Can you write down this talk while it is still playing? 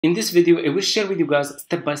In this video, I will share with you guys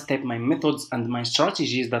step by step my methods and my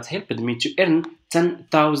strategies that helped me to earn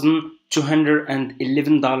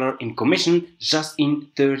 $10,211 in commission just in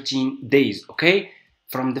 13 days, okay?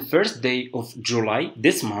 From the first day of July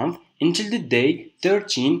this month until the day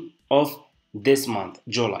 13 of this month,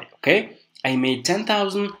 July, okay? I made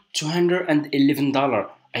 $10,211.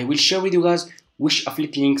 I will share with you guys which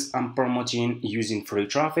affiliate links I'm promoting using free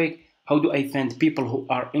traffic. How do I find people who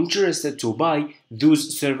are interested to buy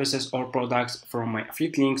those services or products from my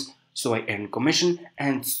affiliate links so I earn commission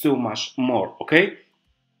and so much more, okay?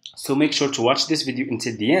 So make sure to watch this video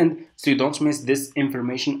until the end so you don't miss this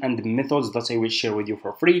information and the methods that I will share with you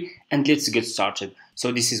for free. And let's get started.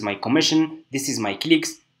 So this is my commission, this is my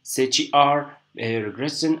clicks, CTR,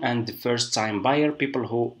 regression, and the first time buyer, people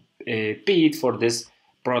who paid for this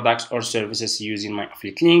products or services using my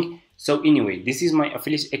affiliate link. So anyway, this is my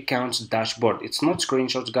affiliate account dashboard. It's not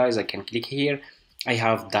screenshots, guys. I can click here. I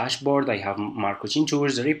have dashboard, I have marketing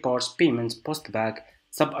tools, reports, payments, post back,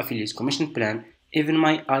 sub affiliate commission plan. Even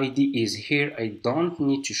my ID is here. I don't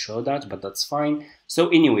need to show that, but that's fine. So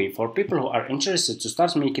anyway, for people who are interested to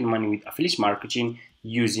start making money with affiliate marketing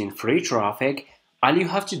using free traffic, all you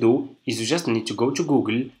have to do is you just need to go to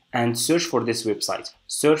Google and search for this website.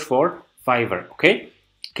 Search for Fiverr, okay?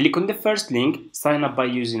 Click on the first link, sign up by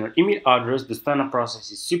using your email address. The sign up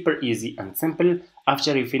process is super easy and simple.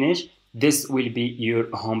 After you finish, this will be your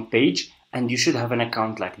home page and you should have an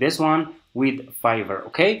account like this one with Fiverr,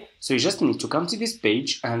 okay? So you just need to come to this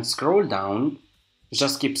page and scroll down.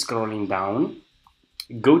 Just keep scrolling down.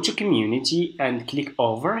 Go to community and click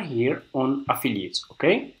over here on affiliates,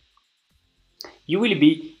 okay? You will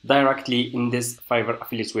be directly in this Fiverr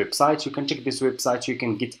affiliates website. You can check this website. You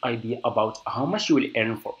can get idea about how much you will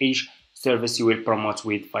earn for each service you will promote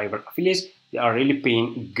with Fiverr affiliates. They are really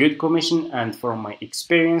paying good commission, and from my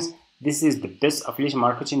experience, this is the best affiliate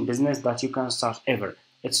marketing business that you can start ever.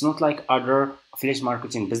 It's not like other affiliate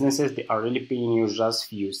marketing businesses. They are really paying you just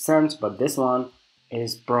few cents, but this one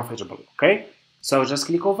is profitable, okay? So just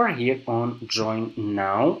click over here on join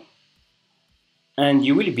now. And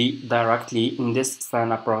you will be directly in this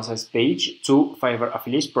sign up process page to Fiverr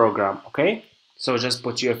affiliate program, okay? So just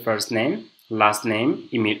put your first name, last name,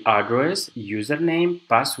 email address, username,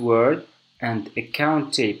 password, and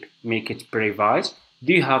account type. Make it private.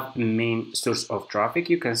 Do you have main source of traffic?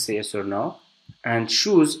 You can say yes or no. And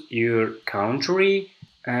choose your country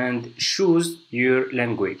and choose your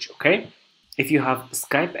language, okay? If you have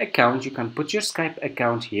Skype account, you can put your Skype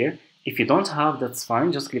account here. If you don't have, that's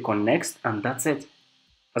fine. Just click on next and that's it.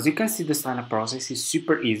 As you can see, the sign up process is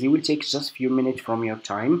super easy. It will take just a few minutes from your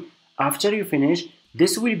time. After you finish,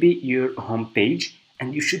 this will be your home page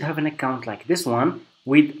and you should have an account like this one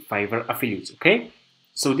with Fiverr affiliates, okay?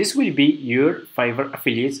 So this will be your Fiverr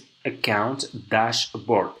affiliates account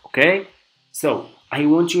dashboard, okay? So I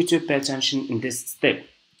want you to pay attention in this step.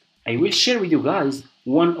 I will share with you guys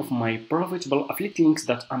one of my profitable affiliate links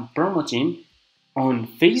that I'm promoting on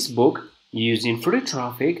Facebook using free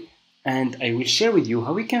traffic, and I will share with you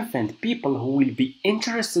how we can find people who will be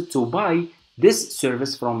interested to buy this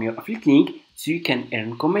service from your affiliate link so you can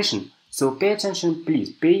earn commission. So pay attention,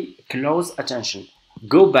 please pay close attention.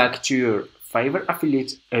 Go back to your Fiverr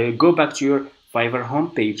affiliate, go back to your Fiverr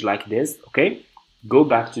homepage like this, okay? Go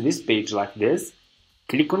back to this page like this.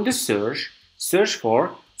 Click on the search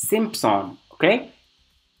for Simpson, okay?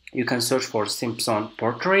 You can search for Simpson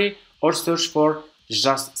portrait or search for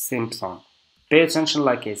just Simpson. Pay attention,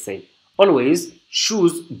 like I said. Always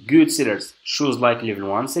choose good sellers. Choose like level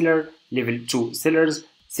 1 seller, level 2 sellers,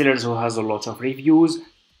 sellers who has a lot of reviews.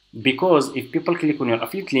 Because if people click on your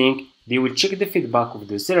affiliate link, they will check the feedback of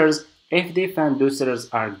those sellers. If they find those sellers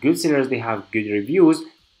are good sellers, they have good reviews,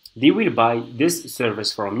 they will buy this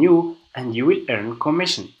service from you and you will earn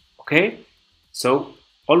commission, okay? So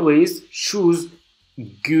always choose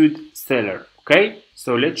good seller, okay?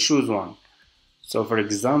 So let's choose one. So for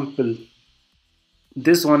example,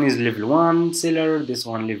 this one is level 1 seller, this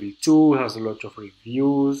one level 2 has a lot of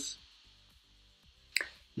reviews.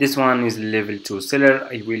 This one is level 2 seller.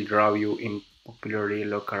 I will draw you in popular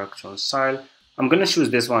yellow character style. I'm gonna choose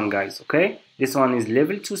this one, guys, okay? This one is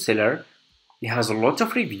level 2 seller. It has a lot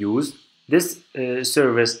of reviews. This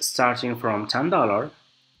service starting from $10.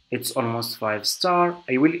 It's almost 5 star.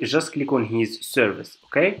 I will just click on his service,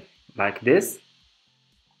 okay? Like this.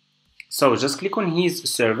 So just click on his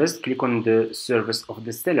service, click on the service of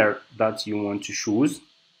the seller that you want to choose.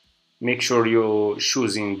 Make sure you're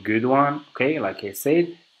choosing good one, okay, like I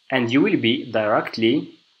said, and you will be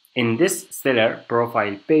directly in this seller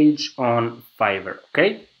profile page on Fiverr,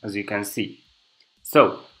 okay, as you can see.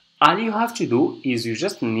 So all you have to do is you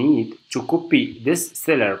just need to copy this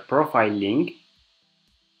seller profile link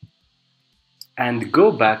and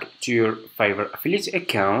go back to your Fiverr affiliate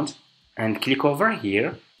account and click over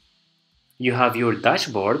here. You have your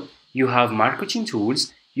dashboard, you have marketing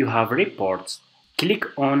tools, you have reports. Click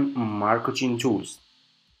on marketing tools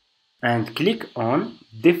and click on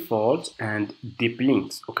default and deep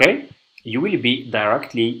links. Okay, you will be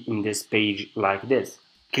directly in this page like this.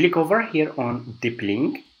 Click over here on deep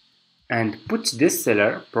link and put this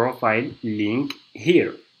seller profile link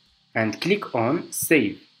here and click on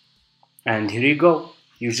save. And here you go.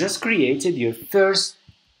 You just created your first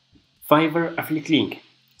Fiverr affiliate link.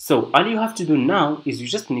 So all you have to do now is you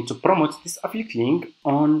just need to promote this affiliate link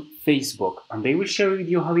on Facebook, and I will share with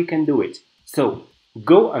you how you can do it. So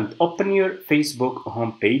go and open your Facebook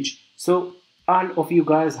homepage. So all of you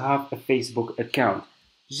guys have a Facebook account.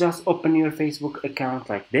 Just open your Facebook account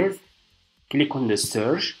like this. Click on the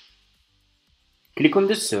search. Click on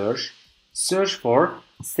the search. Search for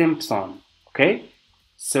Simpson. Okay?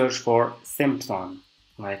 Search for Simpson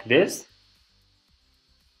like this.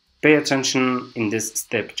 Pay attention in this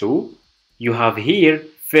step 2. You have here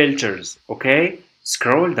filters. Okay?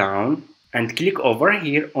 Scroll down and click over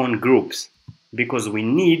here on groups because we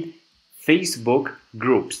need Facebook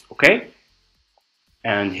groups. Okay?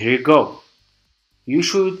 And here you go. You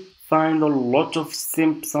should find a lot of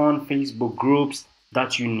Simpson Facebook groups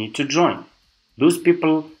that you need to join. Those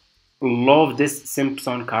people love this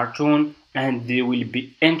Simpson cartoon and they will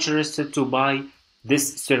be interested to buy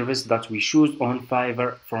this service that we choose on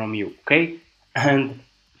Fiverr from you. Okay, and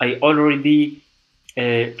I already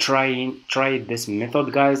tried this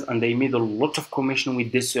method, guys, and I made a lot of commission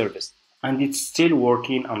with this service and it's still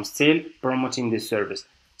working. I'm still promoting this service.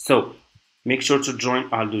 So make sure to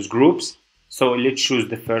join all those groups. So let's choose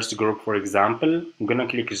the first group. For example, I'm gonna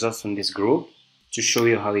click just on this group to show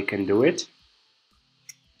you how you can do it.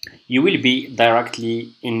 You will be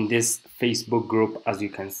directly in this Facebook group, as you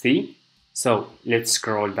can see. So let's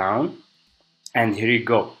scroll down and here you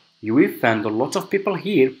go. You will find a lot of people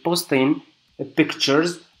here posting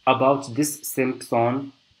pictures about this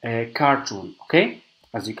Simpson cartoon. Okay,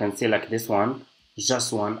 as you can see, like this one,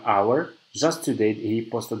 just 1 hour, just today he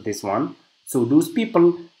posted this one. So those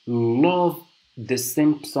people love the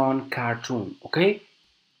Simpson cartoon. Okay,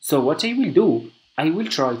 so what I will do, I will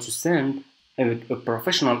try to send a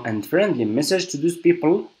professional and friendly message to those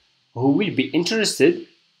people who will be interested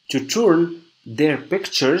to turn their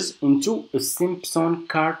pictures into a Simpson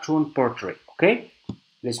cartoon portrait. Okay,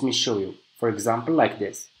 let me show you. For example, like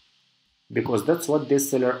this, because that's what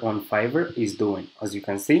this seller on Fiverr is doing. As you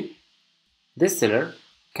can see, this seller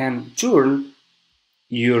can turn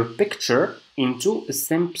your picture into a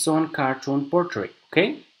Simpson cartoon portrait.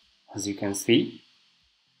 Okay, as you can see,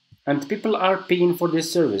 and people are paying for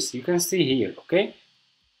this service. You can see here. Okay,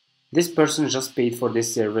 this person just paid for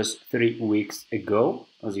this service 3 weeks ago.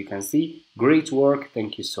 As you can see, great work,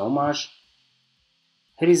 thank you so much.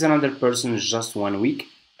 Here is another person, just 1 week.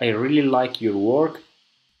 I really like your work,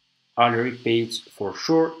 already paid for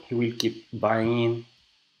sure, he will keep buying.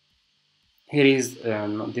 Here is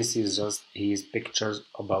this is just his pictures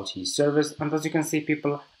about his service, and as you can see,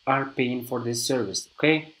 people are paying for this service.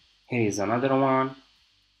 Okay, here is another one.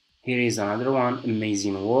 Here is another one,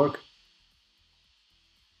 amazing work.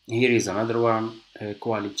 Here is another one,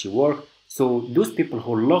 quality work. So those people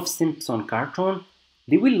who love Simpson cartoon,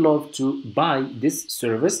 they will love to buy this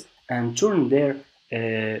service and turn their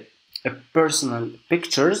personal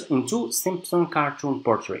pictures into Simpson cartoon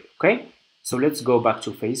portrait. Okay, so let's go back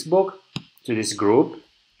to Facebook, to this group.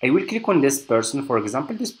 I will click on this person. For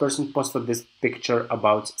example, this person posted this picture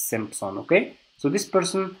about Simpson. Okay, so this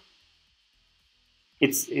person,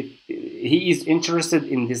 he is interested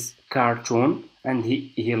in this cartoon and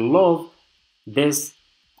he loves this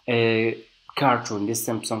cartoon, this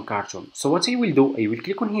Simpson cartoon. So what I will do, I will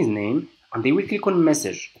click on his name and I will click on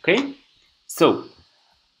message. Okay, so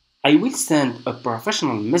I will send a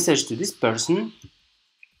professional message to this person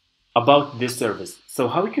about this service. So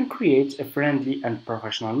how we can create a friendly and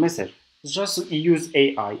professional message? Just use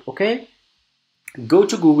AI. Okay, go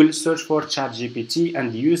to Google, search for ChatGPT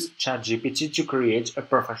and use ChatGPT to create a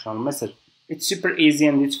professional message. It's super easy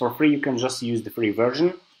and it's for free. You can just use the free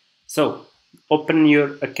version. So open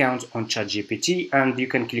your account on ChatGPT and you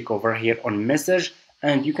can click over here on message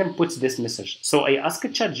and you can put this message. So I asked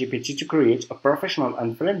ChatGPT to create a professional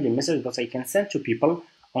and friendly message that I can send to people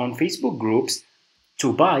on Facebook groups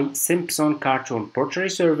to buy Simpson cartoon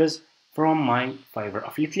portrait service from my Fiverr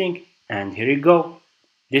affiliate link. And here you go.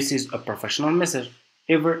 This is a professional message.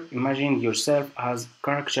 Ever imagine yourself as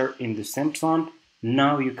character in the Simpson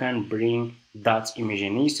Now you can bring that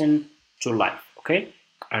imagination to life. Okay,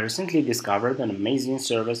 I recently discovered an amazing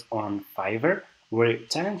service on Fiverr where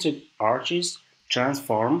talented artists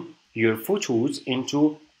transform your photos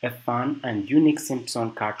into a fun and unique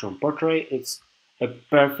Simpson cartoon portrait. It's a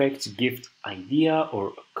perfect gift idea or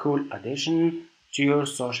a cool addition to your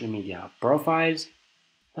social media profiles.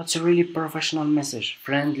 That's a really professional message,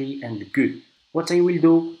 friendly and good. What I will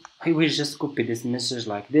do, I will just copy this message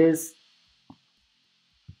like this.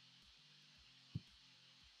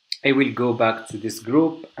 I will go back to this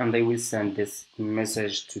group and I will send this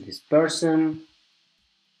message to this person.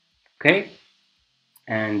 Okay,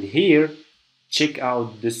 and here check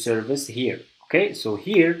out the service here. Okay, so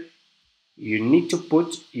here you need to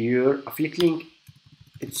put your affiliate link.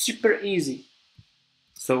 It's super easy.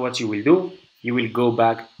 So what you will do, you will go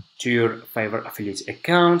back to your Fiverr affiliate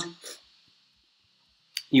account.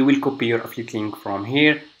 You will copy your affiliate link from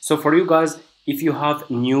here. So for you guys, if you have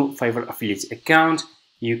new Fiverr affiliate account,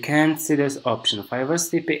 you can see this option Fiverr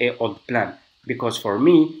CPA old plan, because for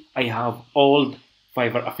me, I have old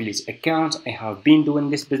Fiverr affiliate account. I have been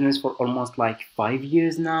doing this business for almost like 5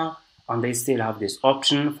 years now, and I still have this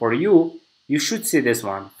option. For you, you should see this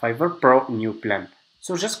one, Fiverr Pro new plan.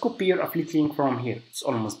 So just copy your affiliate link from here. It's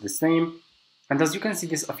almost the same. And as you can see,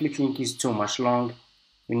 this affiliate link is too much long.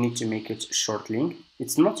 We need to make it short link.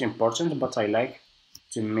 It's not important, but I like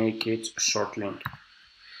to make it short link.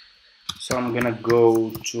 So I'm gonna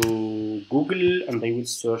go to Google and I will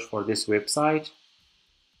search for this website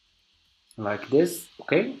like this,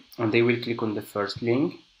 okay? And I will click on the first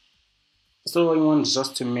link. So I want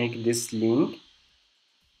just to make this link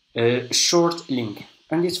a short link,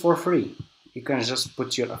 and it's for free. You can just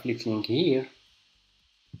put your affiliate link here.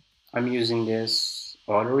 I'm using this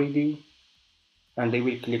already, and I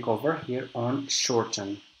will click over here on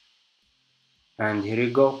shorten. And here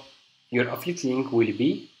you go. Your affiliate link will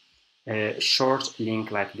be a short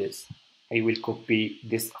link like this. I will copy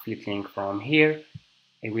this affiliate link from here.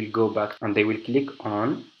 I will go back and I will click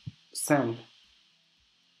on send.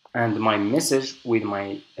 And my message with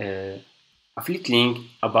my affiliate link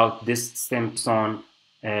about this Simpson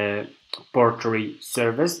portrait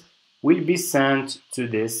service will be sent to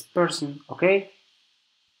this person, okay?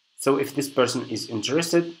 So if this person is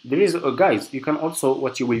interested, there is guys, you can also,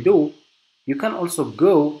 what you will do, you can also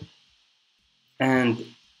go and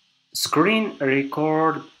screen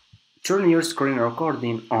record, turn your screen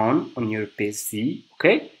recording on your PC,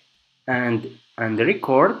 okay, and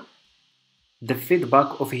record the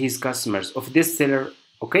feedback of his customers, of this seller,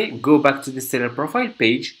 okay. Go back to the seller profile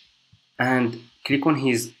page and click on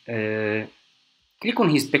his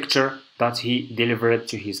picture that he delivered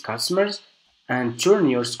to his customers, and turn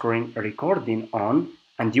your screen recording on,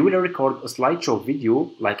 and you will record a slideshow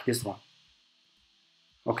video like this one,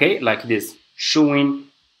 okay, like this, showing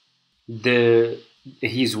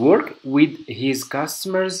his work with his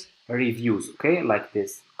customers reviews, okay, like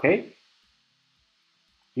this, okay.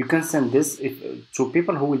 You can send this to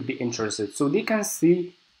people who will be interested, so they can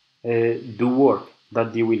see the work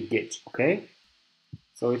that they will get, okay.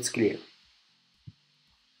 So it's clear.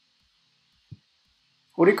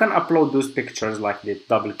 Or you can upload those pictures like this,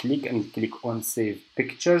 double click and click on save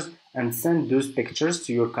pictures and send those pictures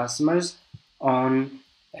to your customers on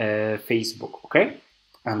Facebook, okay.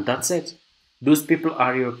 And that's it. Those people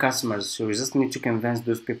are your customers, so you just need to convince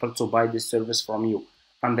those people to buy this service from you.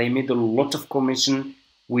 And I made a lot of commission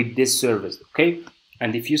with this service, okay.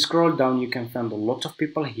 And if you scroll down, you can find a lot of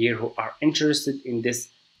people here who are interested in this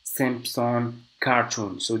Simpson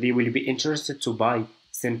cartoon, so they will be interested to buy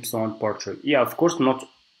Simpson portrait. Yeah, of course, not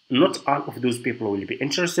all of those people will be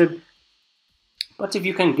interested, but if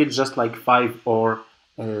you can get just like 5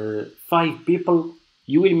 people,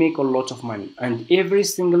 you will make a lot of money. And every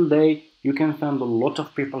single day you can find a lot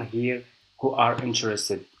of people here who are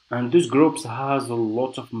interested, and those groups has a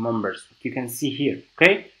lot of members. You can see here,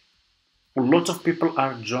 okay, a lot of people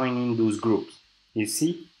are joining those groups. You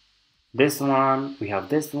see this one, we have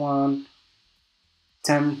this one,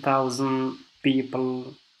 10,000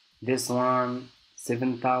 people, this one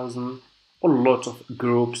 7,000, a lot of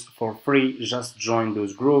groups for free. Just join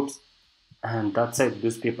those groups and that's it.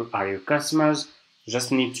 Those people are your customers. You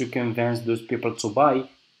just need to convince those people to buy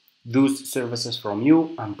those services from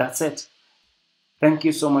you, and that's it. Thank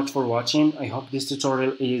you so much for watching. I hope this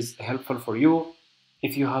tutorial is helpful for you.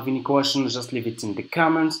 If you have any questions, just leave it in the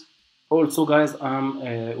comments. Also guys,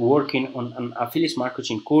 I'm working on an affiliate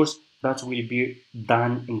marketing course that will be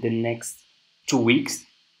done in the next 2 weeks.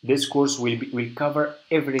 This course will cover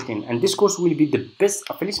everything, and this course will be the best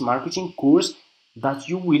affiliate marketing course that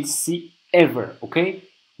you will see ever, okay.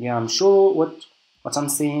 Yeah, I'm sure what I'm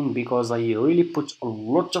saying, because I really put a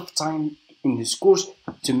lot of time in this course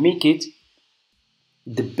to make it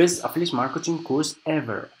the best affiliate marketing course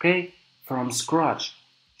ever, okay, from scratch,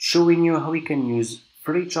 showing you how you can use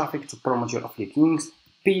free traffic to promote your affiliate links,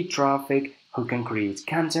 paid traffic, how you can create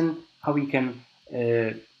content, how you can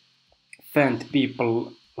find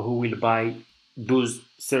people who will buy those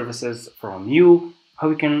services from you, how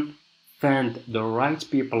you can find the right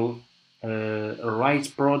people,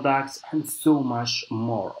 right products, and so much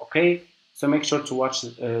more. Okay, so make sure to watch.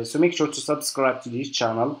 So make sure to subscribe to this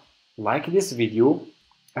channel, like this video,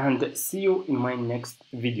 and see you in my next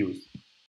videos.